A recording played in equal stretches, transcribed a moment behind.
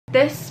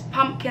This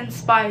pumpkin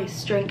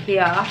spice drink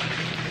here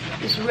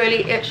is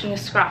really itching a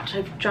scratch.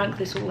 I've drank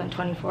this all in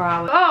 24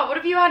 hours. Oh, what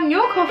have you had in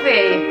your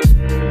coffee?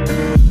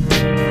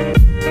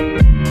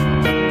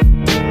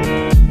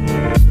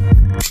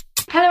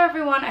 Hello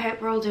everyone, I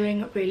hope we're all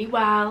doing really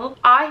well.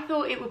 I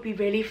thought it would be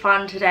really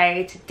fun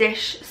today to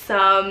dish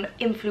some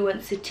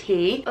influencer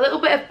tea. A little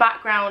bit of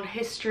background,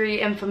 history,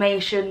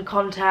 information,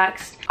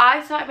 context.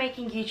 I started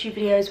making YouTube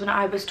videos when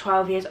I was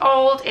 12 years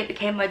old. It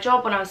became my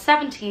job when I was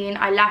 17.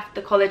 I left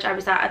the college I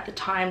was at the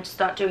time to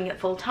start doing it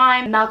full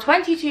time. I'm now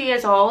 22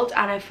 years old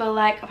and I feel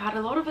like I've had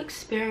a lot of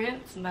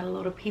experience, met a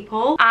lot of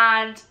people,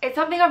 and it's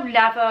something I've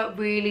never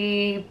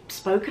really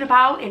spoken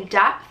about in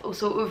depth or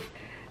sort of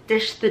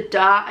dish the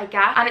dirt, I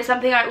guess, and it's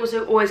something I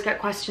also always get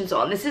questions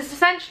on. This is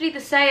essentially the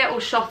say it or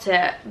shot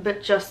it,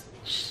 but just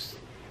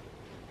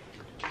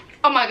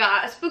oh my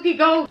god, a spooky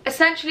goal.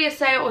 Essentially a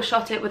say it or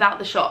shot it without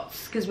the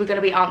shots, because we're going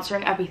to be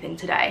answering everything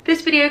today.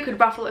 This video could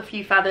ruffle a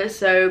few feathers,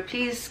 so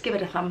please give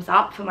it a thumbs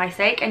up for my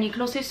sake, and you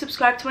can also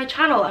subscribe to my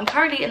channel. I'm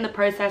currently in the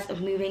process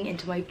of moving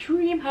into my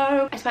dream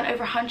home. I spent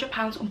over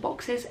 £100 on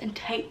boxes and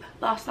tape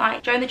last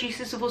night. Joe and the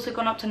Juices have also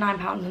gone up to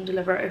 £9 on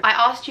Deliveroo. I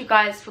asked you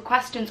guys for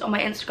questions on my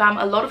Instagram.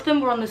 A lot of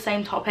them were on the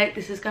same topic.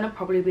 This is going to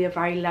probably be a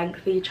very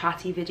lengthy,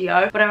 chatty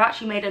video, but I've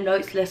actually made a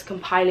notes list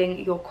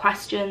compiling your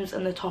questions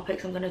and the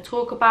topics I'm going to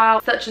talk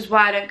about, such as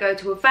why I don't go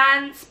to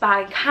events,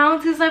 bad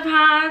encounters I've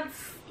had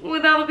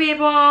with other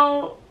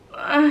people,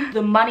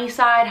 the money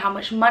side, how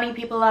much money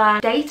people earn,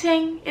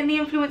 dating in the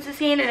influencer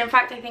scene, and in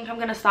fact I think I'm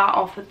going to start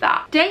off with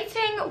that.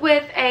 Dating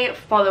with a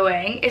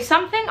following is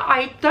something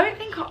I don't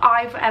think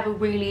I've ever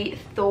really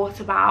thought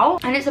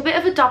about, and it's a bit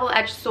of a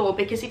double-edged sword,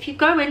 because if you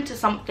go into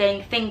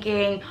something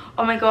thinking,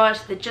 oh my gosh,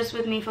 they're just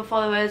with me for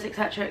followers,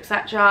 etc,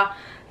 etc,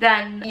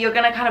 then you're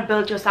gonna kind of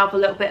build yourself a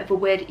little bit of a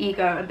weird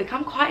ego and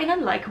become quite an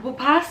unlikable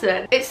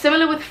person. It's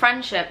similar with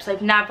friendships.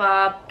 I've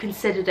never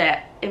considered it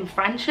in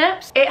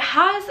friendships. It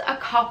has a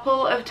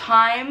couple of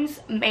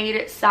times made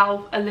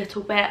itself a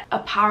little bit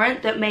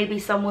apparent that maybe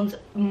someone's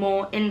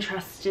more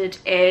interested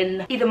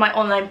in either my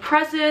online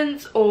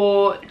presence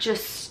or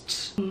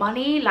just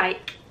money,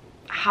 like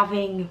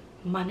having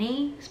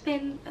money has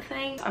been a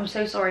thing. I'm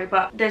so sorry,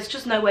 but there's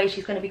just no way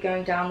she's going to be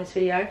going down this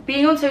video.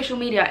 Being on social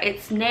media,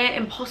 it's near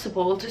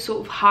impossible to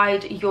sort of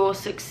hide your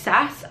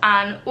success,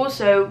 and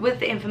also with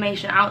the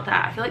information out there,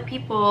 I feel like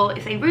people,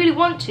 if they really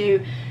want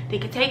to, they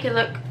could take a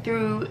look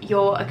through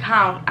your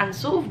account and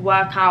sort of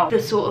work out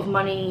the sort of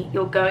money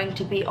you're going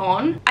to be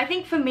on. I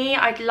think for me,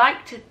 I'd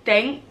like to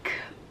think,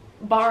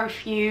 bar a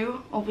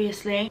few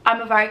obviously,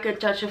 I'm a very good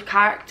judge of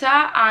character,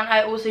 and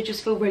I also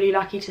just feel really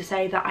lucky to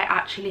say that I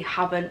actually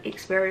haven't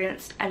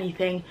experienced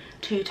anything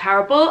too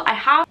terrible. I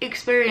have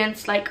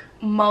experienced like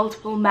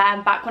multiple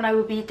men back when I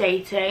would be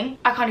dating.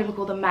 I can't even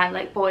call them men,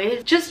 like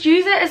boys. Just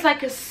use it as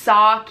like a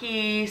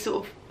sarky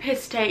sort of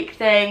piss take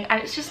thing,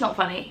 and it's just not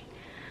funny.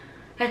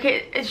 Like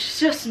it's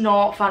just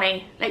not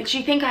funny. Like, do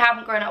you think I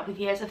haven't grown up with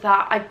years of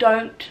that? I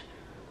don't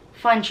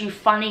find you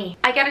funny.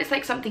 I get it's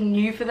like something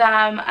new for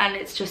them and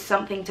it's just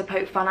something to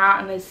poke fun at,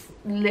 and there's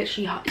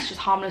literally, it's just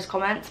harmless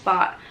comments,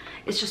 but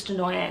it's just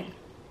annoying.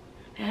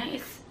 Yeah,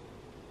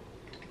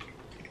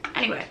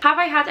 anyway, have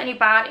I had any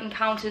bad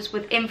encounters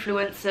with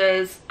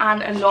influencers?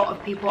 And a lot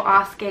of people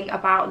asking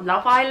about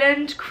Love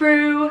Island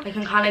crew. I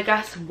can kind of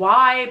guess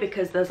why,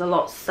 because there's a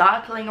lot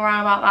circling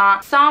around about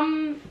that.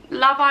 Some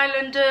Love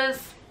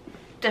Islanders,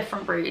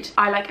 different breed.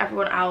 I, like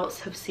everyone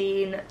else, have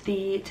seen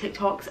the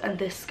TikToks and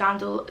this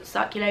scandal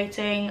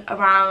circulating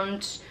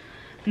around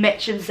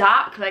Mitch and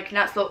Zach. Like,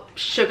 let's not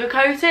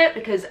sugarcoat it,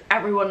 because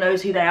everyone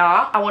knows who they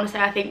are. I want to say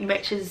I think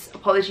Mitch's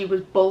apology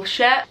was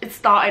bullshit. It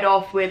started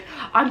off with,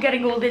 I'm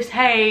getting all this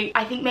hate.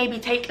 I think maybe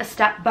take a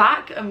step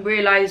back and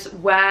realize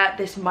where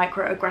this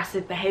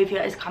microaggressive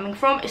behavior is coming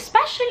from,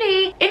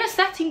 especially in a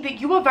setting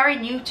that you are very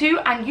new to,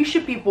 and you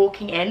should be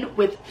walking in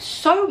with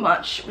so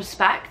much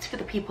respect for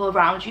the people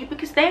around you,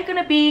 because they're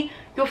going to be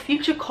your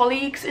future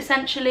colleagues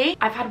essentially.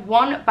 I've had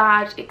one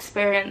bad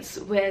experience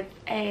with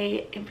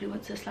a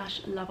influencer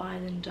slash Love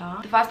Islander.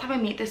 The first time I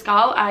meet this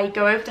girl, I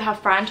go over to her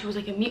friend who was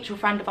like a mutual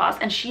friend of ours,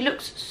 and she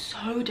looks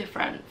so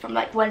different from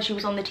like when she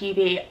was on the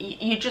TV.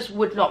 You just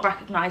would not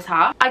recognize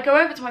her. I go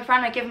over to my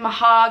friend, I give him a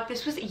hug.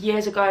 This was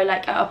years ago,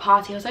 like at a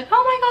party. I was like,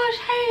 oh my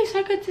gosh, hey,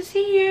 so good to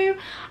see you.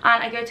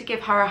 And I go to give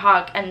her a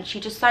hug and she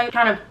just so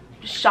kind of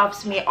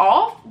shoves me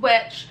off,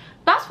 which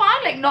that's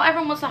fine, like not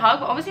everyone wants a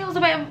hug, but obviously it was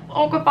a bit of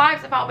awkward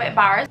vibes. I felt a bit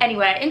embarrassed.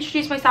 Anyway, I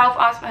introduced myself,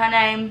 asked for her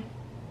name.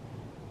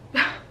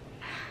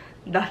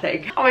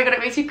 Nothing. Oh my god, it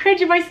makes me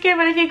cringe in my skin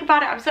when I think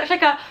about it. I'm such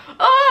like a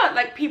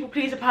like people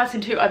pleaser person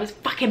too. I was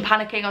fucking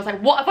panicking. I was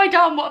like, what have I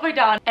done, what have I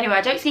done? Anyway,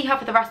 I don't see her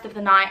for the rest of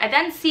the night. I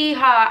then see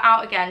her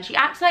out again. She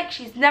acts like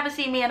she's never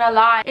seen me in her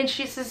life,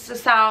 introduces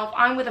herself.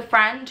 I'm with a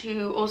friend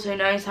who also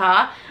knows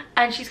her,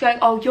 and she's going,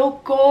 oh,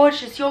 you're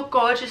gorgeous,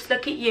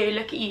 look at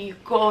you, you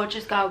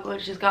gorgeous girl.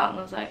 And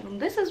I was like,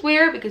 this is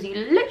weird, because you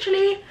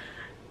literally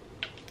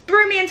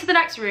threw me into the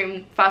next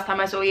room first time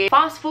I saw you.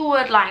 Fast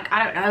forward, like,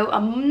 I don't know,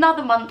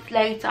 another month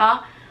later,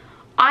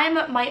 I'm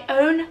at my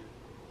own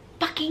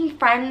fucking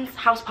friend's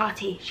house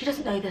party. She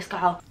doesn't know this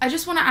girl. I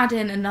just want to add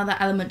in another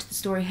element to the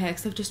story here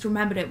because I've just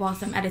remembered it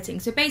whilst I'm editing.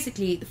 So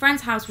basically, the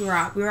friend's house we were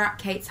at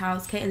Kate's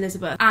house, Kate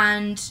Elizabeth,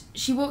 and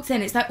she walks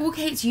in. It's like all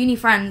Kate's uni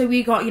friends. So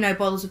we got, you know,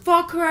 bottles of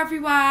vodka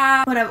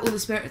everywhere, whatever, all the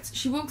spirits.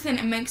 She walks in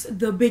and makes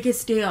the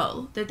biggest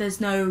deal that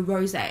there's no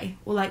rosé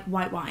or like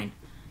white wine.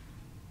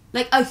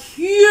 Like a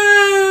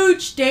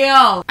huge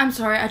deal. I'm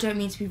sorry, I don't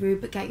mean to be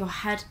rude, but get your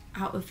head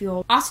out of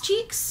your ass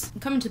cheeks. I'm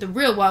coming to the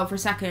real world for a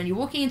second. You're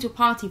walking into a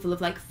party full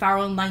of like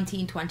feral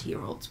 19,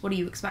 20-year-olds. What are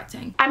you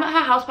expecting? I'm at her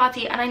house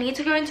party and I need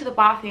to go into the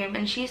bathroom,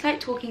 and she's like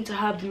talking to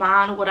her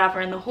man or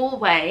whatever in the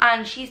hallway,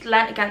 and she's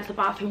leant against the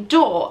bathroom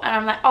door, and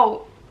I'm like,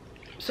 oh,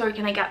 sorry,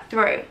 can I get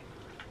through?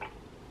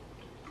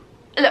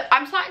 Look,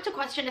 I'm starting to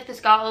question if this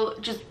girl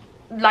just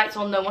lights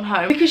on no one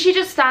home, because she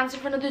just stands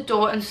in front of the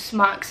door and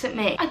smirks at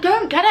me. I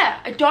don't get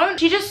it. I don't.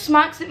 She just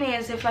smirks at me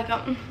as if like,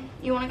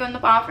 you want to go in the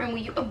bathroom? Will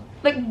you?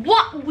 Like,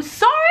 what?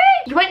 Sorry?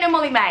 You ain't no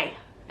Molly May,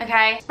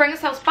 okay? Let's bring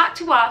ourselves back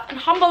to earth and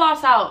humble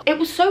ourselves. It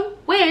was so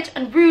weird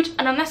and rude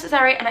and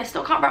unnecessary, and I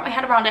still can't wrap my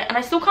head around it, and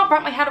I still can't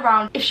wrap my head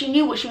around if she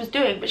knew what she was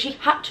doing, but she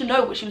had to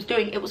know what she was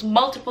doing. It was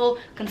multiple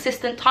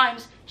consistent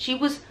times. She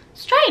was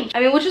strange. I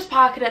mean, we'll just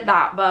park it at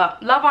that,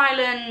 but Love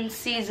Island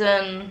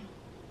season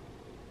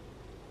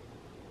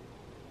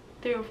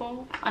 3 or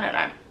 4? I don't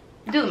know.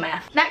 Do the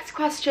math. Next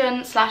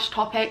question slash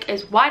topic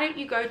is, why don't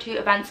you go to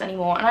events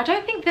anymore? And I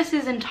don't think this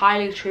is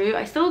entirely true.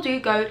 I still do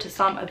go to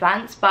some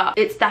events, but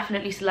it's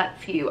definitely select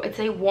few. I'd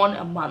say 1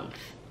 a month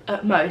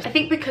at most. I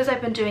think because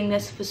I've been doing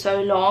this for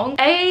so long,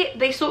 A,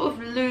 they sort of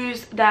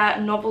lose their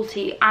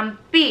novelty, and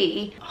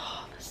B,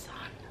 oh, the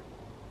sun.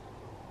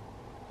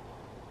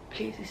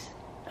 Please.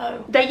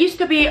 Oh. There used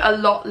to be a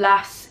lot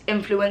less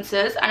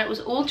influencers, and it was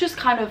all just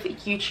kind of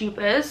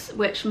YouTubers,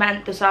 which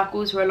meant the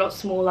circles were a lot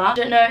smaller. I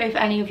don't know if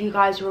any of you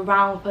guys were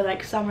around for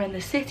like Summer in the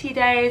City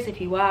days.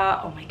 If you were,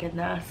 oh my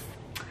goodness,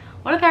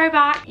 what a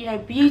throwback. You know,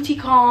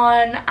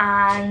 BeautyCon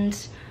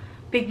and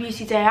Big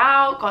Beauty Day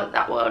Out. God,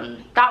 that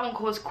one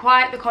caused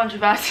quite the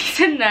controversy,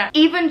 didn't it?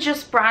 Even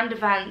just brand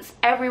events,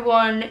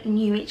 everyone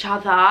knew each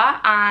other,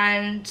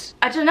 and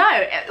I don't know,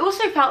 it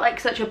also felt like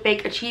such a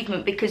big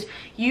achievement because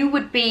you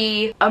would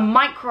be a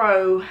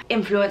micro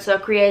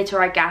influencer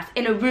creator, I guess,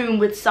 in a room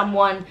with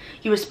someone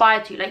you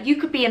aspire to. Like, you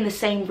could be in the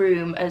same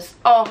room as,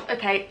 oh,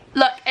 okay,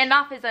 look,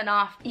 enough is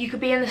enough. You could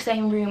be in the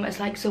same room as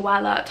like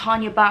Zoella,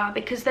 Tanya Burr,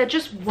 because there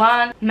just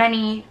weren't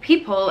many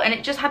people, and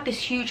it just had this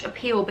huge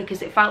appeal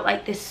because it felt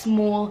like this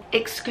small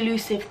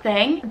exclusive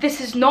thing.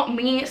 This is not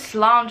me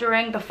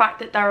slandering the fact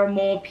that there are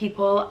more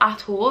people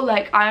at all.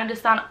 Like, I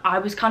understand I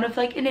was kind of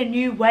like in a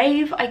new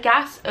wave, I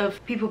guess,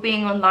 of people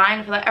being online.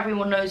 I feel like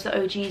everyone knows that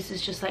OGs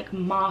is just like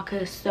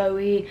Marcus,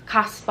 Zoe,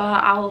 Casper,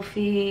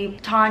 Alfie,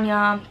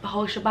 Tanya, the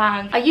whole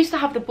shebang. I used to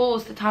have the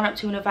balls to turn up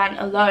to an event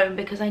alone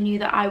because I knew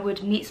that I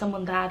would meet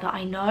someone there that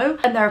I know,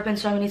 and there have been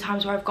so many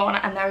times where I've gone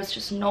and there is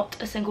just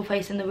not a single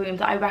face in the room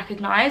that I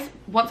recognize.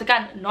 Once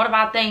again, not a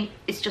bad thing,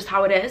 it's just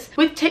how it is.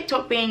 With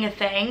TikTok being a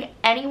thing,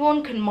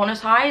 anyone can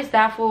monetize,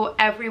 therefore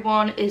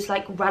everyone is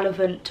like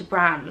relevant to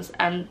brands,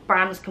 and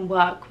brands can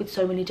work with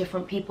so many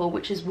different people,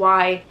 which is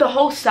why the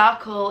whole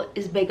circle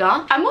is bigger.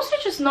 I'm also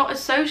just not as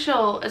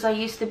social as I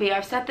used to be.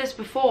 I've said this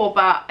before,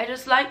 but I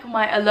just like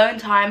my alone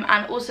time,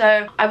 and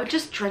also I would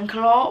just drink a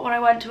lot when I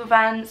went to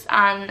events,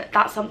 and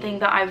that's something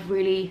that I've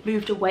really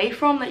moved away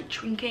from, like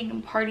drinking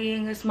and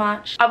partying as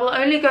much. I will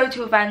only go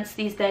to events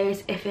these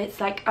days if it's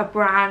like a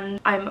brand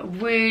I'm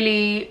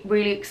really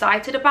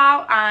excited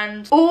about,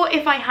 and or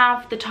if I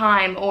have the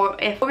time, or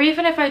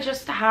even if I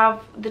just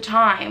have the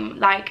time,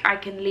 like I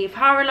can leave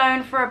her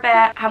alone for a bit.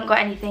 I haven't got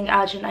anything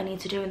urgent I need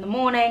to do in the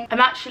morning. I'm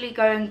actually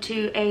going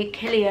to a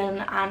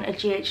Kilian and a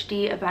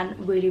GHD event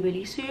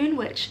really soon,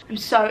 which I'm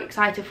so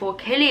excited for.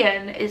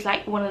 Kilian is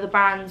like one of the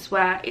brands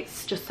where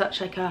it's just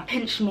such like a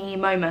pinch me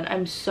moment.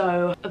 I'm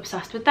so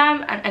obsessed with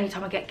them, and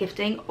anytime I get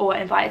gifting or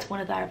invited to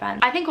one of their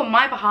events, I think on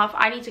my behalf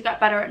I need to get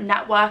better at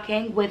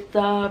networking with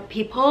the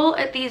people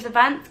at these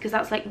events, because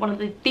that's like one of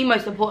the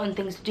most important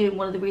things to do,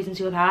 one of the reasons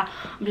you're there.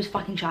 I'm just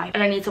fucking shy,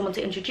 and I need someone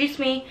to introduce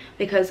me,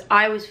 because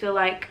I always feel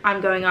like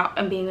I'm going up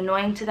and being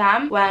annoying to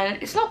them when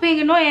it's not being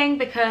annoying,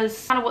 because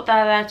it's kind of what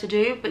they're there to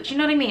do. But do you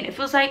know what I mean? It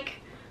feels like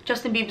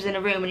Justin Bieber's in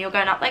a room and you're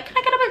going up like, can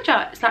I get a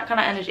picture? It's that kind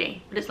of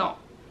energy, but it's not.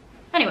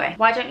 Anyway,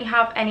 why don't you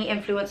have any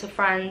influencer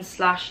friends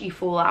slash you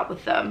fall out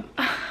with them?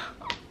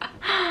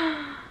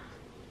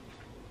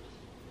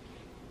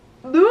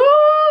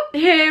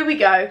 Here we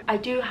go. I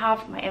do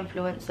have my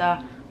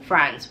influencer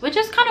friends. We're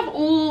just kind of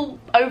all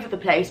over the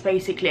place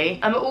basically,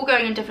 and we're all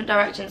going in different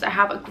directions. I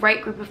have a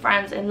great group of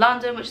friends in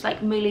London, which is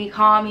like Millie,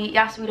 Kami.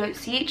 Yes, we don't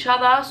see each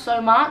other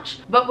so much,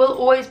 but we'll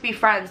always be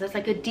friends. There's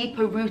like a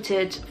deeper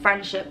rooted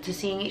friendship to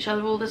seeing each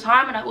other all the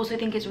time, and I also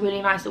think it's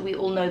really nice that we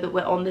all know that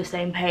we're on the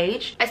same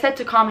page. I said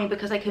to Kami,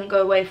 because I couldn't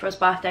go away for his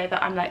birthday,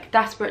 that I'm like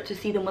desperate to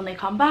see them when they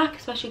come back,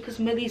 especially because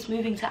Millie's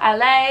moving to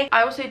LA.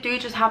 I also do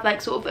just have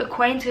like sort of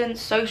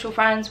acquaintance social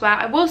friends where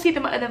I will see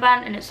them at an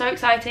event, and it's so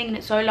exciting and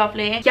it's so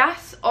lovely.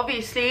 Yes,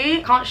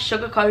 obviously can't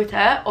sugarcoat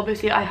it,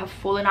 obviously I have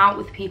fallen out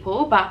with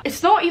people, but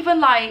it's not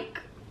even like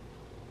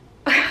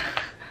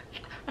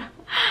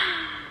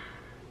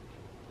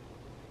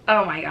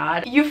Oh my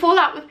god. You fall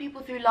out with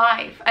people through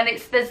life, and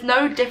there's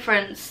no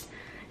difference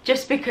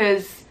just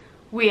because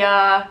we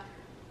are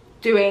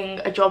doing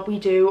a job we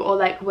do or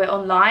like we're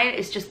online.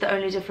 It's just the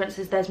only difference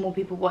is there's more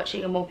people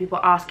watching and more people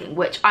asking,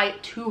 which I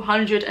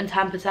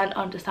 210%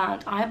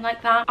 understand. I'm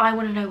like that. I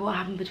want to know what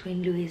happened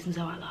between Louise and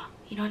Zoella.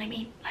 You know what I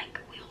mean?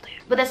 Like, we all do.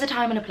 But there's a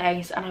time and a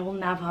place, and I will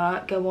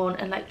never go on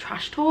and like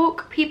trash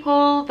talk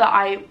people that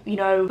I, you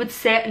know, would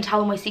sit and tell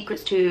all my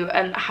secrets to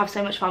and have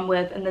so much fun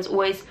with. And there's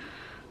always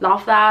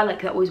laugh there,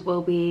 like there always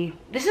will be.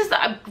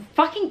 I'm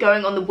fucking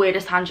going on the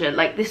weirdest tangent.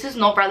 Like, this is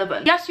not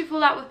relevant. Yes, you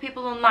fall out with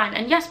people online,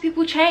 and yes,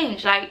 people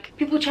change. Like,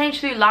 people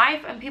change through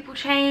life, and people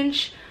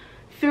change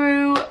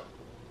through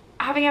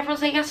having everyone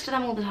say yes to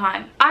them all the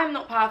time. I'm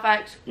not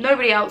perfect,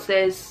 nobody else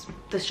is.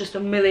 There's just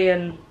a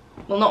million,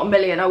 well, not a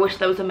million, I wish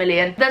there was a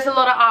million. There's a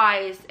lot of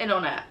eyes in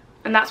on it,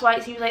 and that's why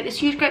it seems like this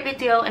huge great big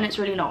deal, and it's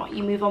really not.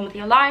 You move on with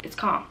your life, it's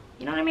calm.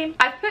 You know what I mean?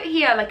 I've put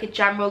here like a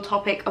general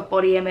topic of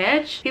body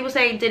image. People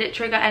saying, did it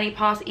trigger any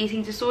past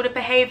eating disorder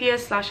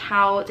behaviors /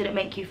 how did it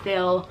make you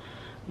feel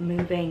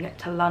moving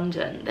to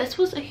London? This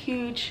was a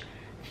huge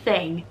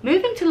thing.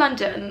 Moving to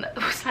London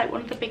was like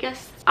one of the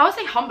biggest, I would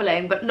say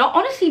humbling, but not,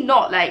 honestly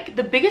not, like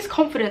the biggest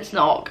confidence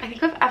knock I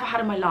think I've ever had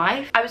in my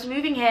life. I was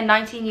moving here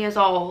 19 years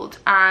old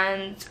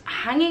and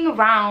hanging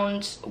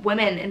around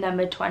women in their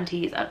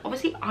mid-20s, and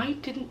obviously I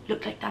didn't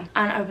look like them,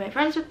 and I would make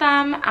friends with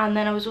them. And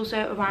then I was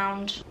also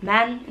around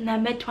men in their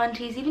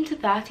mid-20s, even to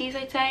 30s,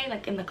 I'd say,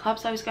 like in the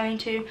clubs I was going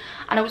to,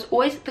 and I was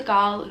always the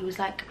girl who was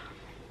like,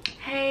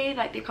 hey,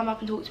 like they'd come up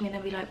and talk to me and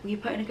they'd be like, will you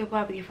put in a good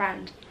word with your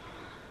friend?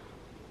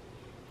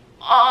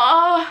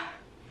 I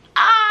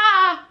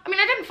mean,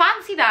 I didn't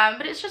fancy them,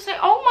 but it's just like,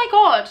 oh my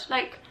god,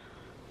 like,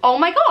 oh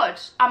my god,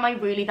 am I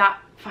really that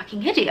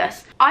fucking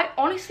hideous? I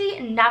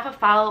honestly never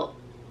felt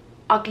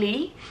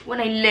ugly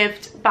when I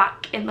lived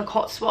back in the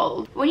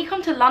Cotswolds. When you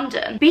come to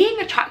London,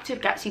 being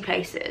attractive gets you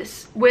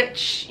places,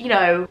 which, you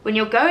know, when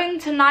you're going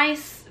to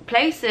nice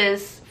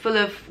places full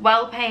of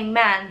well-paying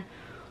men,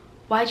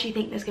 why do you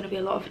think there's going to be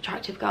a lot of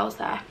attractive girls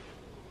there?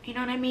 You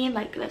know what I mean?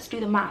 Like, let's do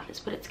the math, let's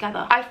put it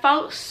together. I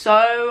felt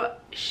so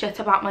shit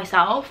about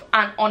myself,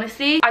 and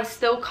honestly, I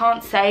still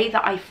can't say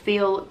that I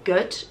feel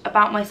good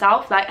about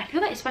myself. Like, I feel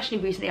like especially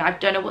recently, I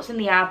don't know what's in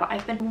the air, but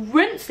I've been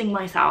rinsing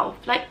myself,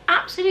 like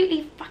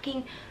absolutely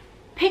fucking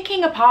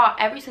picking apart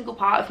every single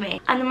part of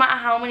me. And no matter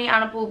how many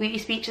Anna Paul beauty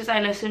speeches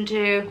I listen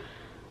to,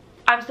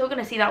 I'm still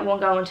gonna see that one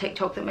girl on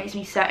TikTok that makes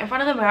me sit in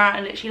front of the mirror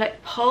and literally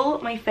like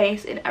pull my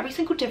face in every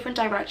single different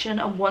direction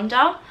and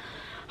wonder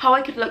how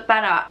I could look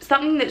better.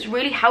 Something that's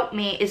really helped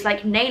me is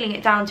like nailing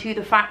it down to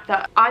the fact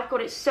that I've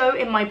got it so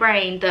in my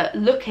brain that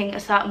looking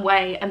a certain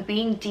way and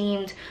being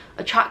deemed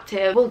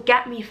attractive will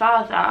get me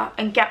further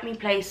and get me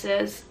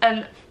places,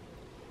 and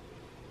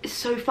it's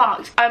so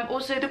fucked. I'm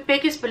also the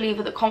biggest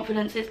believer that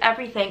confidence is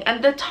everything,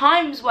 and the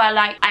times where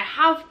like I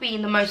have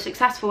been the most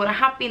successful and I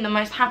have been the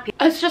most happy,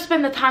 it's just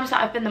been the times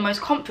that I've been the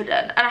most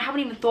confident, and I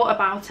haven't even thought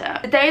about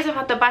it. The days I've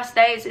had the best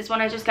days is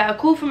when I just get a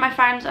call from my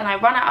friends and I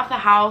run out of the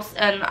house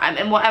and I'm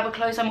in whatever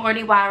clothes I'm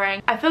already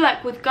wearing. I feel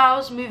like with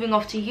girls moving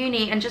off to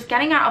uni and just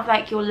getting out of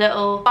like your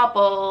little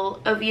bubble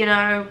of, you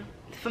know,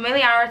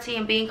 familiarity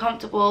and being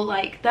comfortable,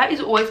 like there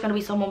is always going to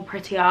be someone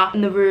prettier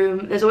in the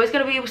room, there's always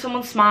going to be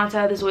someone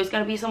smarter, there's always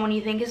going to be someone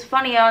you think is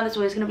funnier, there's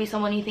always going to be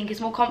someone you think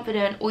is more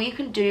confident. All you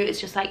can do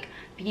is just like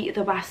be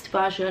the best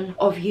version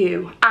of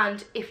you,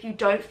 and if you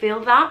don't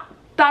feel that,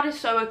 that is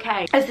so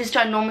okay. There's this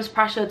ginormous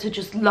pressure to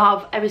just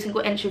love every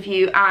single inch of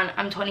you, and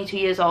I'm 22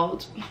 years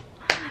old.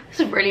 This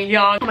is really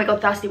young. Oh my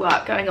god, thirsty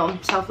work going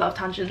on, self-love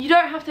tangent. You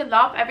don't have to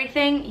love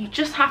everything, you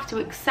just have to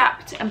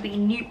accept and be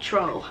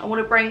neutral. I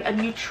want to bring a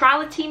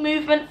neutrality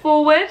movement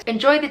forward.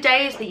 Enjoy the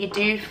days that you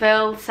do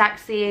feel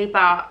sexy,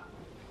 but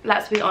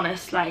let's be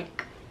honest,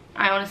 like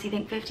I honestly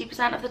think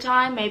 50% of the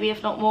time, maybe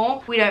if not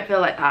more, we don't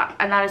feel like that,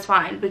 and that is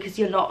fine because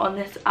you're not on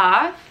this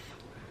earth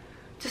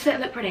to sit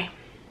and look pretty.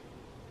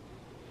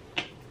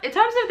 In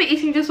terms of the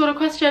eating disorder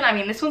question, I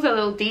mean, this one's a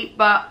little deep,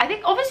 but I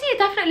think obviously it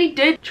definitely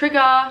did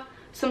trigger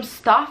some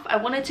stuff. I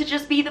wanted to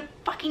just be the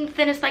fucking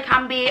thinnest I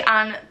can be,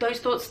 and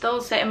those thoughts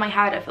still sit in my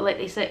head. I feel like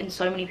they sit in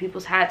so many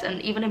people's heads,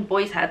 and even in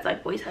boys' heads.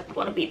 Like, boys' heads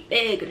want to be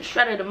big and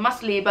shredded and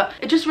muscly, but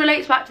it just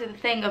relates back to the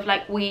thing of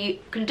like,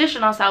 we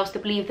condition ourselves to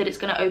believe that it's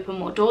going to open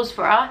more doors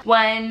for us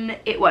when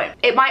it won't.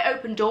 It might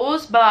open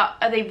doors, but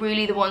are they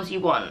really the ones you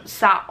want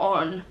sat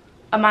on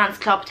a man's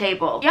club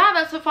table? Yeah,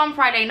 that's a fun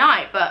Friday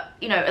night, but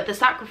you know, at the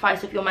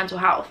sacrifice of your mental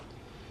health.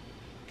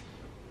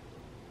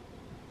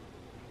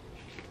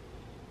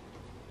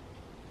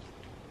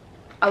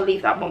 I'll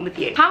leave that one with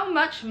you. How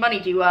much money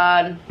do you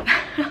earn?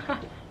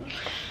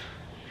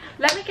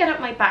 Let me get up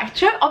my bank.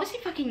 Obviously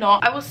fucking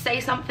not. I will say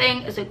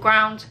something as a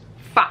ground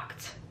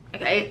fact.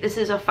 Okay, this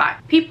is a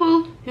fact.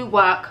 People who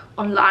work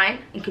online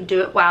and can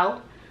do it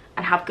well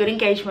and have good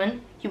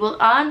engagement, you will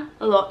earn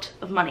a lot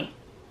of money.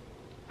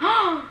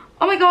 Oh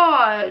my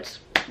god.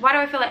 Why do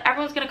I feel like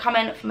everyone's gonna come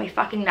in for my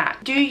fucking neck?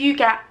 Do you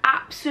get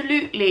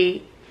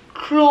absolutely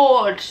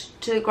clawed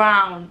to the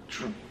ground?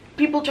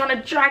 People trying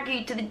to drag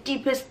you to the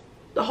deepest,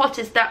 the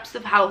hottest depths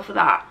of hell for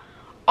that?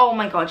 oh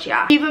my god,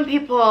 yeah. Even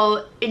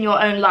people in your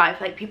own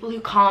life, like people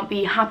who can't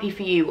be happy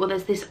for you, or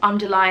there's this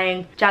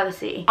underlying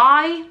jealousy.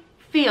 I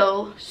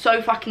feel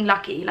so fucking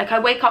lucky. Like I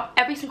wake up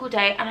every single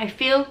day and I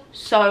feel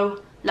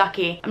so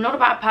lucky. I'm not a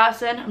bad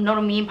person, I'm not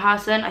a mean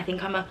person, I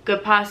think I'm a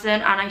good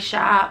person, and I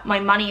share my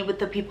money with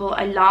the people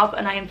I love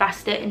and I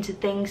invest it into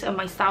things and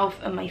myself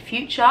and my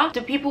future. Do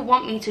people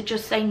want me to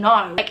just say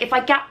no? Like if I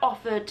get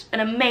offered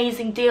an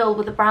amazing deal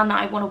with a brand that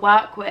I want to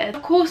work with,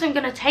 of course I'm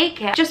gonna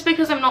take it. Just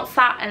because I'm not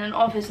sat in an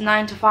office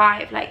 9 to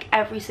 5 like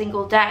every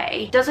single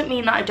day doesn't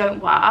mean that I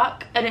don't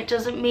work, and it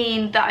doesn't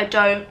mean that I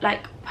don't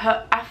like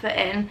put effort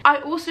in. I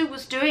also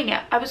was doing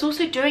it. I was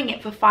also doing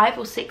it for 5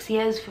 or 6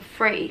 years for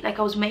free. Like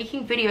I was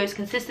making videos,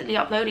 consistently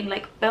uploading,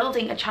 like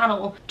building a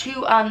channel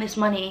to earn this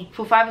money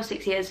for 5 or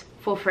 6 years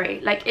for free.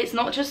 Like it's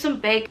not just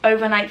some big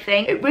overnight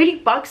thing. It really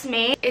bugs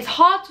me. It's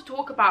hard to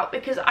talk about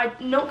because I'm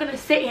not gonna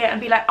sit here and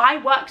be like I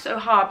work so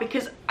hard,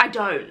 because I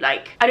don't.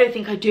 Like I don't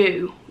think I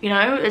do, you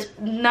know. There's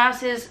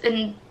nurses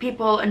and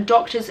people and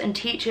doctors and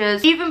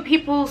teachers, even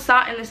people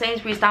sat in the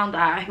Sainsbury's down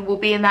there who will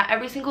be in there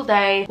every single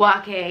day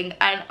working,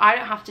 and I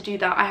don't have to do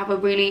that. I have a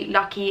really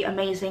lucky,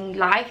 amazing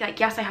life. Like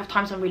yes, I have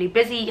times I'm really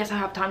busy, yes I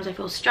have times I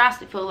feel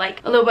stressed, I feel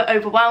like a little bit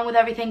overwhelmed with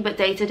everything, but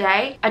day to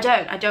day I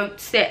don't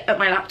sit at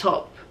my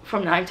laptop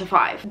from 9 to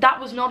 5.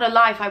 That was not a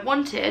life I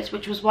wanted,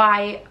 which was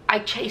why I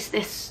chased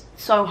this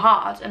so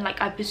hard, and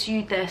like I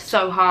pursued this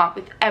so hard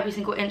with every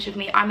single inch of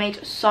me. I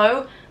made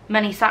so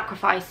many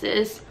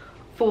sacrifices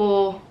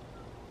for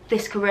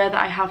this career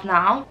that I have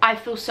now. I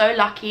feel so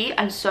lucky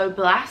and so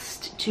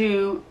blessed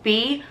to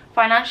be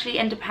financially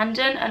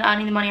independent and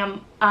earning the money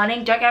I'm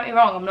earning. Don't get me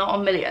wrong, I'm not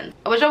on millions.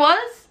 I wish I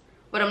was,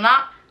 but I'm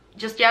not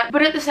just yet.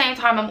 But at the same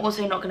time, I'm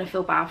also not going to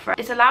feel bad for it.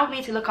 It's allowed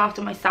me to look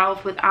after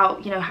myself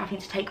without, you know, having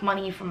to take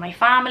money from my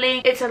family.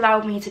 It's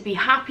allowed me to be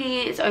happy.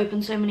 It's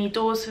opened so many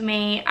doors for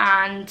me,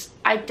 and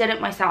I did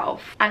it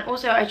myself. And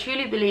also I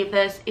truly believe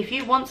this: if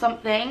you want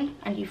something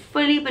and you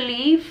fully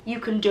believe you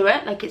can do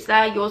it, like it's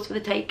there, yours for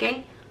the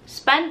taking,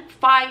 spend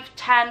 5,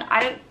 10, I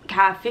don't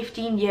care,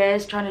 15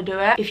 years trying to do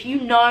it. If you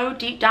know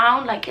deep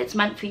down like it's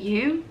meant for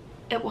you,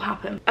 it will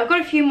happen. I've got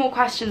a few more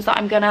questions that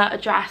I'm gonna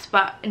address,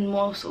 but in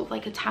more sort of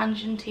like a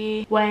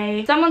tangenty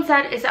way. Someone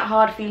said, is it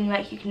hard feeling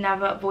like you can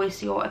never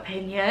voice your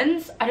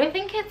opinions? I don't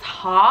think it's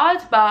hard,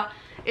 but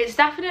it's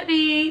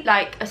definitely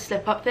like a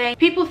slip-up thing.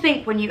 People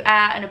think when you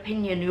air an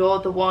opinion you're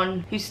the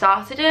one who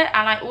started it,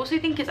 and I also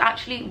think it's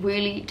actually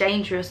really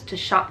dangerous to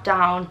shut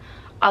down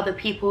other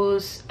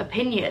people's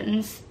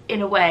opinions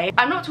in a way.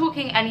 I'm not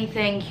talking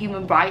anything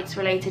human rights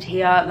related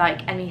here,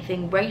 like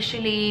anything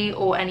racially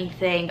or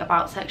anything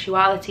about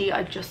sexuality.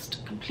 I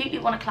just completely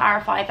want to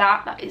clarify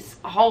that. That is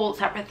a whole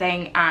separate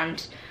thing,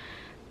 and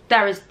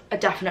there is a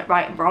definite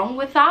right and wrong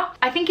with that.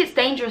 I think it's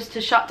dangerous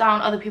to shut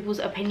down other people's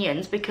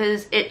opinions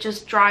because it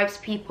just drives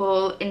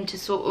people into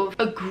sort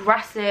of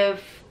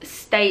aggressive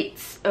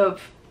states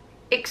of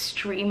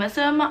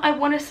extremism, I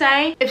want to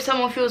say. If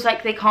someone feels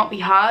like they can't be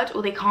heard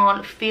or they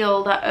can't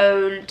feel their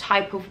own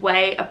type of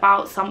way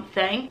about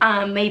something,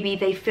 maybe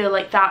they feel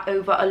like that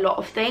over a lot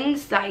of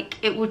things, like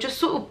it will just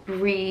sort of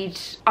breed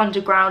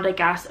underground, I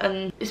guess.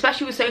 And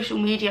especially with social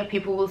media,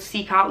 people will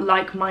seek out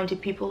like-minded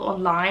people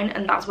online,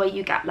 and that's where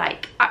you get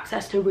like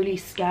access to really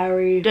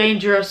scary,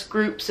 dangerous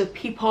groups of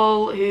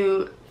people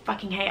who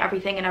fucking hate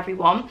everything and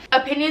everyone.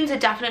 Opinions are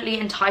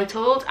definitely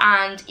entitled,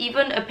 and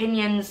even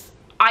opinions,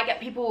 I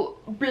get people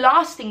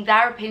blasting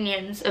their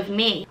opinions of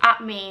me at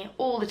me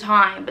all the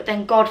time, but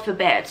then God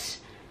forbid,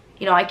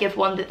 you know, I give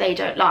one that they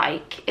don't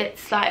like.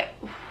 It's like,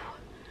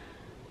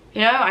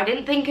 you know, I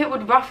didn't think it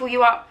would ruffle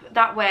you up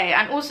that way.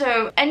 And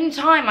also,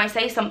 anytime I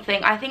say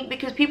something, I think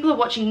because people are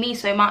watching me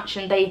so much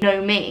and they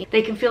know me,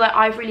 they can feel like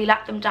I've really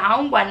let them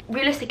down, when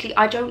realistically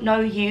I don't know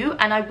you,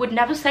 and I would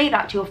never say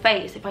that to your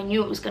face if I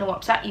knew it was going to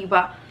upset you.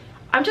 But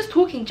I'm just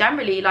talking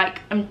generally,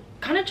 like I'm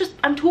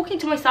talking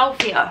to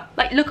myself here.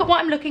 Like, look at what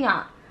I'm looking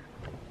at.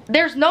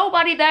 There's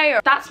nobody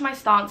there. That's my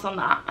stance on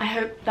that. I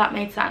hope that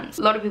made sense.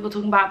 A lot of people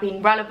talking about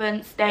being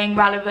relevant, staying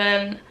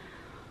relevant.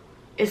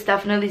 It's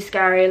definitely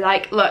scary.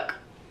 Like, look,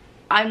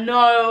 I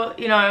know,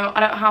 you know, I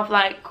don't have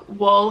like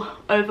wool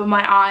over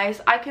my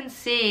eyes. I can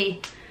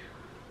see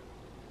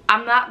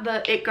I'm not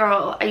the it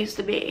girl I used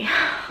to be.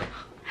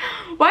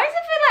 Why does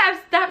it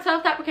feel like I'm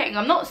self-deprecating?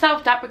 I'm not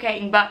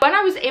self-deprecating, but when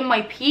I was in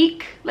my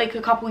peak, like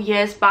a couple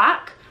years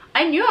back,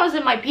 I knew I was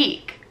in my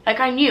peak. Like,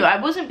 I knew, I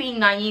wasn't being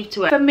naive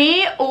to it. For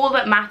me, all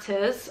that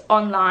matters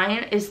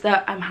online is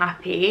that I'm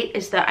happy,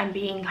 is that I'm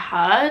being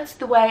heard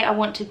the way I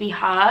want to be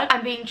heard.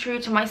 I'm being true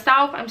to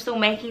myself. I'm still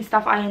making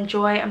stuff I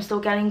enjoy. I'm still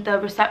getting the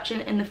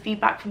reception and the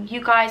feedback from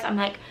you guys. I'm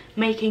like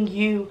making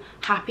you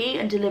happy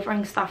and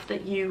delivering stuff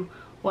that you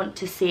want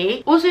to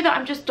see. Also that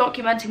I'm just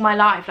documenting my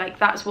life. Like,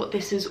 that's what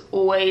this has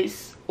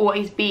always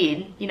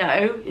been, you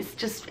know. It's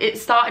just, it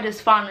started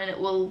as fun and it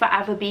will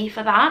forever be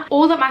for that.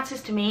 All that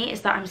matters to me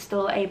is that I'm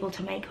still able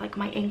to make like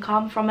my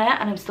income from it,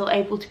 and I'm still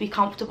able to be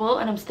comfortable,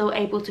 and I'm still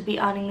able to be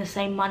earning the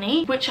same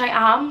money, which I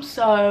am.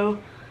 So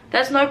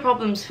There's no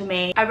problems for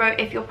me. I wrote,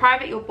 if you're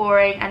private, you're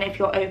boring, and if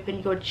you're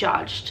open, you're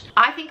judged.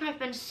 I think I've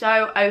been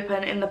so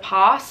open in the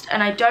past,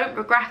 and I don't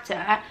regret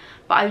it,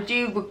 but I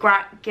do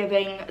regret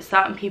giving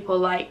certain people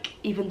like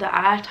even the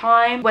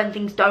airtime when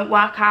things don't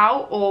work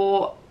out,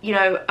 or you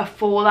know, a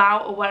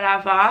fallout or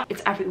whatever.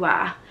 It's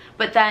everywhere.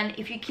 But then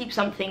if you keep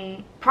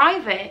something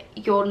private,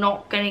 you're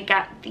not going to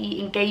get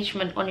the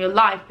engagement on your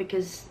life,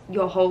 because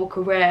your whole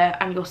career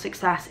and your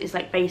success is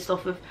like based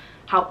off of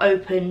how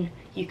open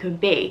you can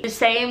be. The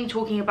same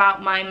talking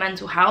about my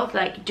mental health,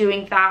 like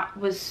doing that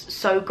was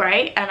so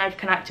great, and I've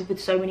connected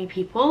with so many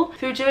people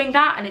through doing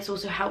that, and it's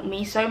also helped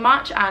me so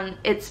much. And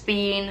it's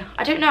been,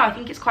 I don't know, I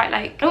think it's quite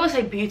like, I don't want to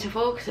say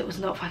beautiful because it was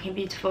not fucking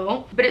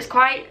beautiful, but it's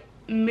quite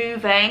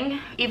moving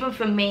even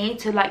for me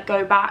to like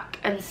go back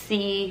and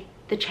see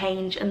the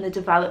change and the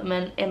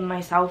development in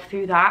myself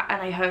through that.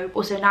 And I hope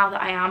also now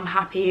that I am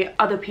happy,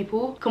 other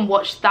people can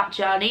watch that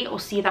journey or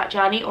see that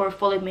journey or have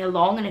followed me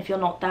along. And if you're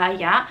not there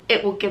yet,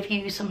 it will give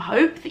you some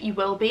hope that you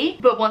will be.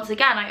 But once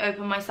again, I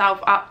open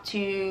myself up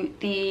to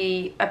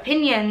the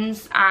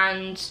opinions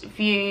and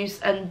views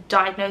and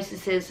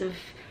diagnoses of,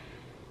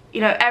 you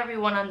know,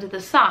 everyone under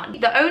the sun.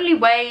 The only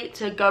way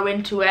to go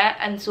into it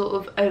and sort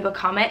of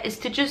overcome it is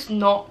to just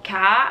not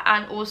care,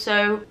 and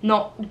also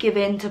not give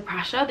in to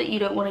pressure that you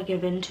don't want to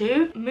give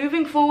into.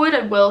 Moving forward,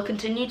 I will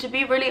continue to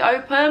be really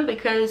open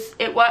because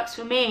it works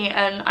for me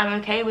and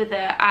I'm okay with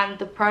it, and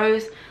the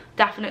pros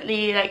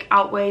definitely like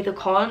outweigh the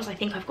cons. I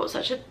think I've got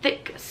such a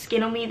thick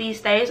skin on me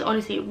these days.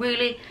 Honestly, it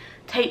really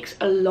takes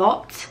a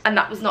lot, and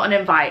that was not an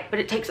invite, but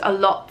it takes a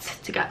lot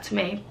to get to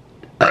me.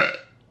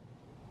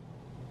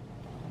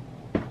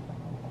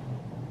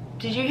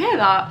 Did you hear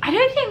that? I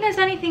don't think there's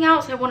anything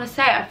else I want to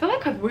say. I feel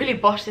like I've really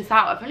boshed this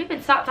out. I've only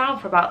been sat down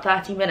for about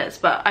 30 minutes,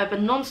 but I've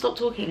been non-stop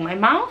talking. My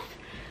mouth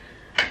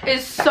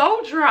is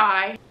so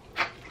dry.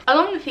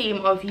 Along the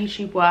theme of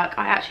YouTube work,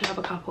 I actually have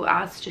a couple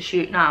ads to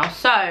shoot now.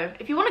 So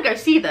if you want to go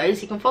see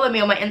those, you can follow me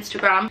on my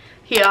Instagram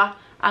here,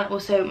 and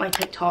also my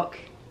TikTok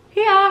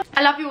here.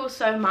 I love you all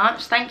so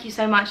much. Thank you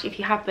so much if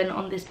you have been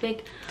on this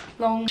big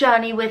long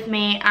journey with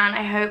me, and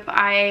I hope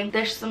I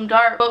dished some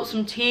dirt, bought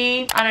some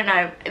tea. I don't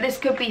know, this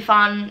could be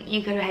fun,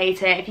 you could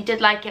hate it. If you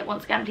did like it,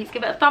 once again, please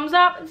give it a thumbs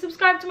up and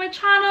subscribe to my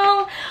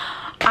channel.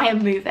 I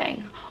am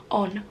moving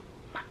on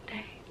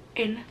Monday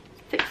in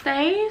 6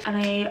 days,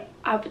 and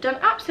I've done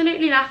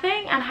absolutely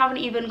nothing and haven't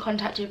even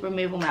contacted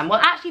removal men.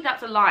 Well, actually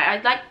that's a lie.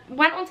 I like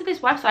went onto this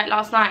website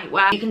last night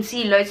where you can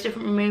see loads of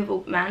different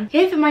removal men.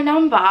 Gave them my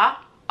number.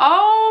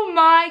 Oh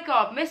my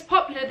god, Miss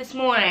Popular this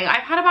morning.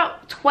 I've had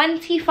about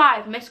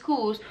 25 missed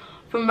calls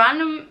from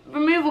random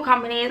removal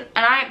companies,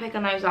 and I ain't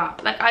picking those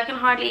up. Like, I can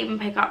hardly even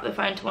pick up the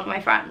phone to one of my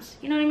friends.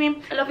 You know what I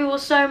mean? I love you all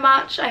so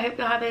much. I hope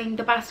you're having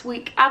the best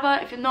week ever.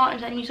 If you're not, I'm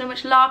sending you so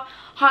much love,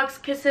 hugs,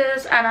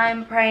 kisses, and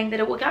I'm praying that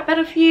it will get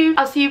better for you.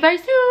 I'll see you very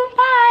soon.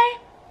 Bye.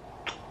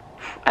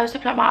 I was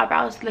looking at my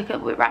eyebrows to look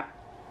at whip wrap.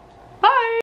 Bye.